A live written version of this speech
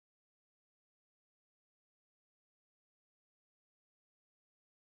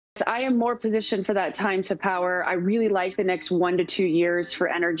I am more positioned for that time to power. I really like the next 1 to 2 years for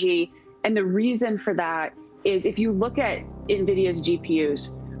energy. And the reason for that is if you look at Nvidia's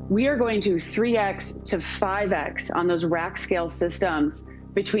GPUs, we are going to 3x to 5x on those rack scale systems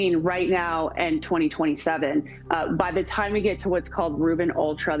between right now and 2027. By the time we get to what's called Rubin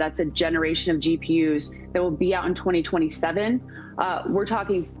Ultra, that's a generation of GPUs that will be out in 2027. We're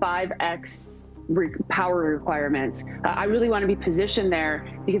talking 5x power requirements. I really want to be positioned there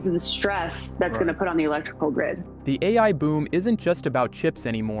because of the stress that's going to put on the electrical grid. The AI boom isn't just about chips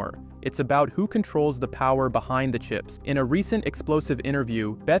anymore. It's about who controls the power behind the chips. In a recent explosive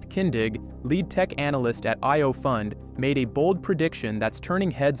interview, Beth Kindig, lead tech analyst at IO Fund, made a bold prediction that's turning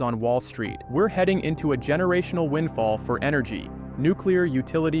heads on Wall Street. We're heading into a generational windfall for energy. Nuclear,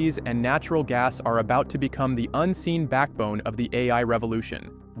 utilities, and natural gas are about to become the unseen backbone of the AI revolution.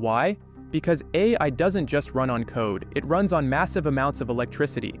 Why? Because AI doesn't just run on code, it runs on massive amounts of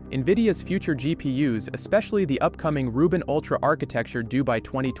electricity. Nvidia's future GPUs, especially the upcoming Rubin Ultra architecture due by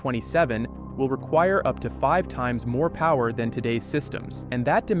 2027, will require up to 5 times more power than today's systems. And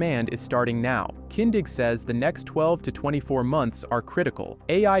that demand is starting now. Kindig says the next 12 to 24 months are critical.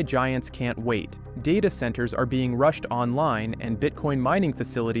 AI giants can't wait. Data centers are being rushed online, and Bitcoin mining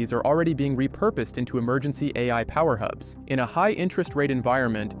facilities are already being repurposed into emergency AI power hubs. In a high interest rate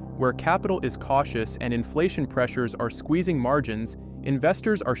environment, where capital is cautious and inflation pressures are squeezing margins,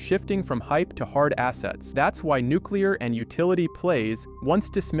 investors are shifting from hype to hard assets. That's why nuclear and utility plays, once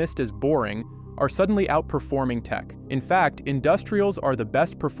dismissed as boring, are suddenly outperforming tech. In fact, industrials are the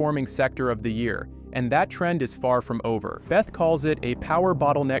best performing sector of the year, and that trend is far from over. Beth calls it a power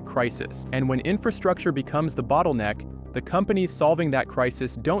bottleneck crisis, and when infrastructure becomes the bottleneck, the companies solving that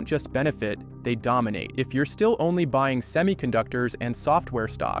crisis don't just benefit, they dominate. If you're still only buying semiconductors and software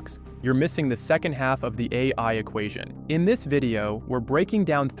stocks, you're missing the second half of the AI equation. In this video, we're breaking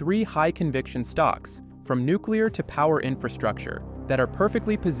down 3 high-conviction stocks, from nuclear to power infrastructure, that are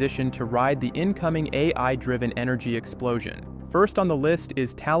perfectly positioned to ride the incoming AI-driven energy explosion. First on the list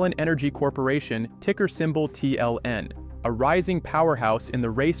is Talen Energy Corporation, ticker symbol TLN, a rising powerhouse in the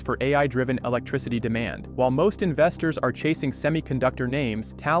race for AI-driven electricity demand. While most investors are chasing semiconductor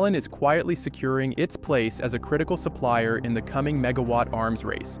names, Talen is quietly securing its place as a critical supplier in the coming megawatt arms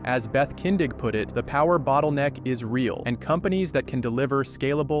race. As Beth Kindig put it, the power bottleneck is real, and companies that can deliver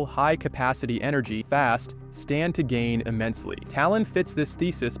scalable, high-capacity energy fast stand to gain immensely. Talen fits this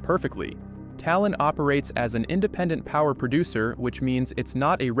thesis perfectly. Talen operates as an independent power producer, which means it's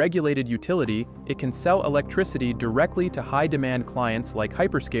not a regulated utility. It can sell electricity directly to high-demand clients like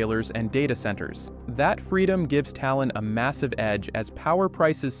hyperscalers and data centers. That freedom gives Talen a massive edge as power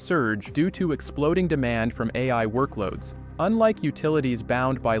prices surge due to exploding demand from AI workloads. Unlike utilities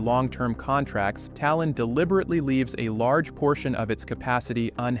bound by long-term contracts, Talen deliberately leaves a large portion of its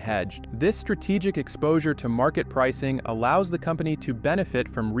capacity unhedged. This strategic exposure to market pricing allows the company to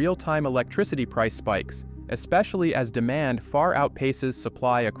benefit from real-time electricity price spikes, especially as demand far outpaces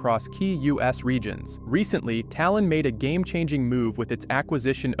supply across key U.S. regions. Recently, Talen made a game-changing move with its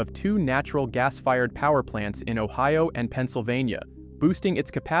acquisition of 2 natural gas-fired power plants in Ohio and Pennsylvania, boosting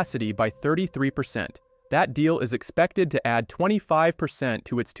its capacity by 33%. That deal is expected to add 25%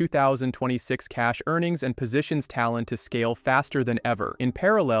 to its 2026 cash earnings and positions Talen to scale faster than ever. In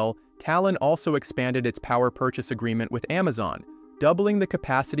parallel, Talen also expanded its power purchase agreement with Amazon, doubling the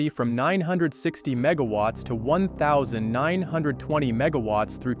capacity from 960 megawatts to 1,920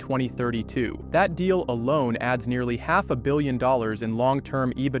 megawatts through 2032. That deal alone adds nearly $500 million in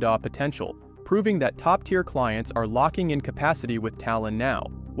long-term EBITDA potential, proving that top-tier clients are locking in capacity with Talen now.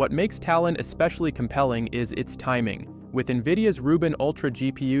 What makes Talen especially compelling is its timing. With Nvidia's Rubin Ultra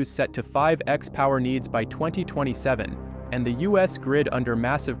GPUs set to 5x power needs by 2027, and the US grid under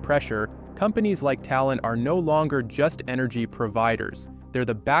massive pressure, companies like Talen are no longer just energy providers. They're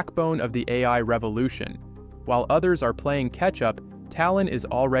the backbone of the AI revolution. While others are playing catch-up, Talen is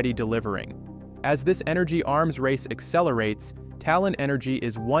already delivering. As this energy arms race accelerates, Talen Energy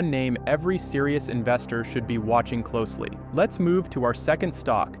is one name every serious investor should be watching closely. Let's move to our second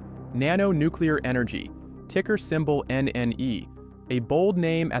stock, Nano Nuclear Energy, ticker symbol NNE, a bold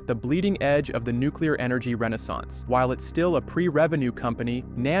name at the bleeding edge of the nuclear energy renaissance. While it's still a pre-revenue company,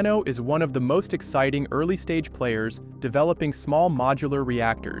 Nano is one of the most exciting early-stage players developing small modular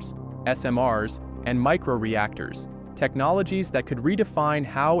reactors, SMRs, and microreactors, technologies that could redefine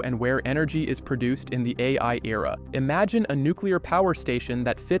how and where energy is produced in the AI era. Imagine a nuclear power station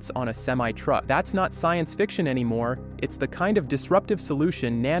that fits on a semi-truck. That's not science fiction anymore, it's the kind of disruptive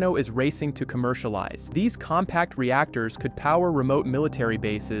solution Nano is racing to commercialize. These compact reactors could power remote military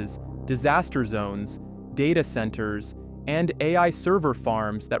bases, disaster zones, data centers, and AI server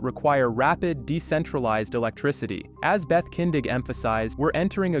farms that require rapid, decentralized electricity. As Beth Kindig emphasized, we're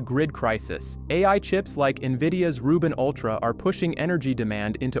entering a grid crisis. AI chips like Nvidia's Rubin Ultra are pushing energy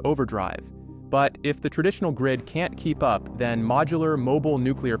demand into overdrive. But if the traditional grid can't keep up, then modular mobile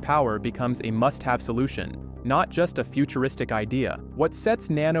nuclear power becomes a must-have solution, not just a futuristic idea. What sets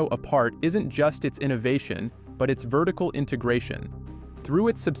Nano apart isn't just its innovation, but its vertical integration. Through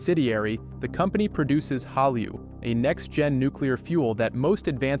its subsidiary, the company produces HALEU, a next-gen nuclear fuel that most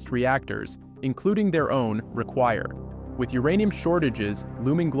advanced reactors, including their own, require. With uranium shortages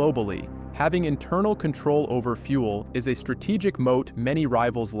looming globally, having internal control over fuel is a strategic moat many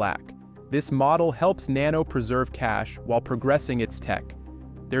rivals lack. This model helps Nano preserve cash while progressing its tech.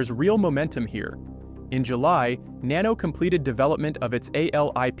 There's real momentum here. In July, Nano completed development of its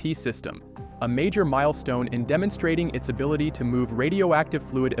ALIP system, a major milestone in demonstrating its ability to move radioactive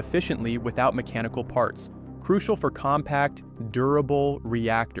fluid efficiently without mechanical parts, crucial for compact, durable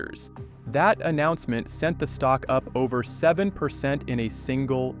reactors. That announcement sent the stock up over 7% in a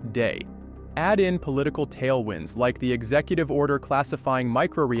single day. Add in political tailwinds like the executive order classifying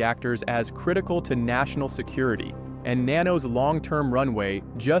microreactors as critical to national security, and Nano's long-term runway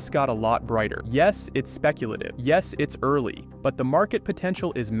just got a lot brighter. Yes, it's speculative. Yes, it's early, but the market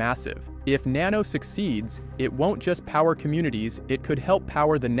potential is massive. If Nano succeeds, it won't just power communities, it could help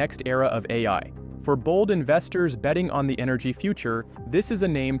power the next era of AI. For bold investors betting on the energy future, this is a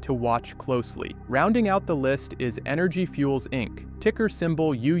name to watch closely. Rounding out the list is Energy Fuels Inc., ticker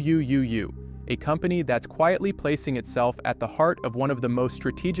symbol UUUU, a company that's quietly placing itself at the heart of one of the most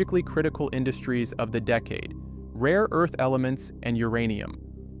strategically critical industries of the decade: rare earth elements and uranium.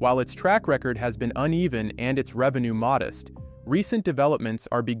 While its track record has been uneven and its revenue modest, recent developments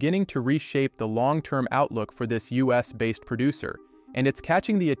are beginning to reshape the long-term outlook for this US-based producer, and it's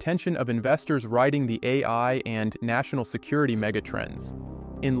catching the attention of investors riding the AI and national security megatrends.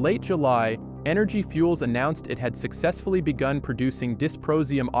 In late July, Energy Fuels announced it had successfully begun producing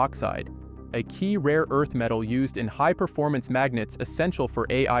dysprosium oxide, a key rare earth metal used in high-performance magnets essential for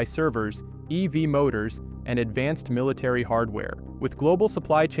AI servers, EV motors, and advanced military hardware. With global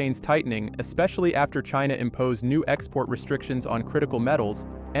supply chains tightening, especially after China imposed new export restrictions on critical metals,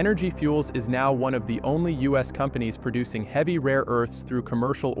 Energy Fuels is now one of the only US companies producing heavy rare earths through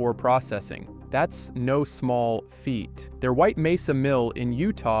commercial ore processing. That's no small feat. Their White Mesa mill in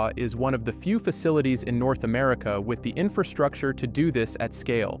Utah is one of the few facilities in North America with the infrastructure to do this at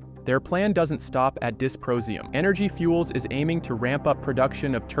scale. Their plan doesn't stop at dysprosium. Energy Fuels is aiming to ramp up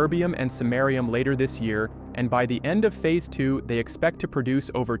production of terbium and samarium later this year, and by the end of Phase 2, they expect to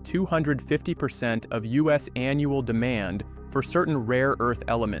produce over 250% of US annual demand for certain rare earth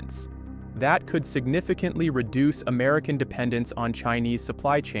elements. That could significantly reduce American dependence on Chinese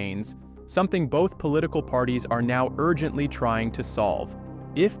supply chains, something both political parties are now urgently trying to solve.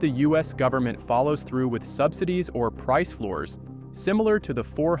 If the US government follows through with subsidies or price floors, similar to the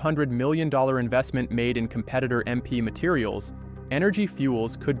 $400 million investment made in competitor MP Materials, Energy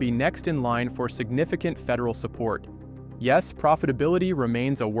Fuels could be next in line for significant federal support. Yes, profitability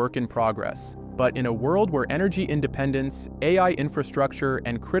remains a work in progress, but in a world where energy independence, AI infrastructure,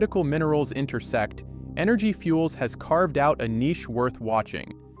 and critical minerals intersect, Energy Fuels has carved out a niche worth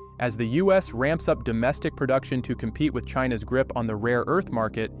watching. As the US ramps up domestic production to compete with China's grip on the rare earth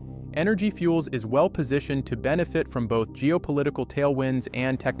market, Energy Fuels is well positioned to benefit from both geopolitical tailwinds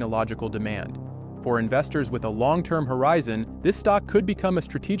and technological demand. For investors with a long-term horizon, this stock could become a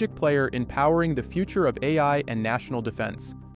strategic player in powering the future of AI and national defense.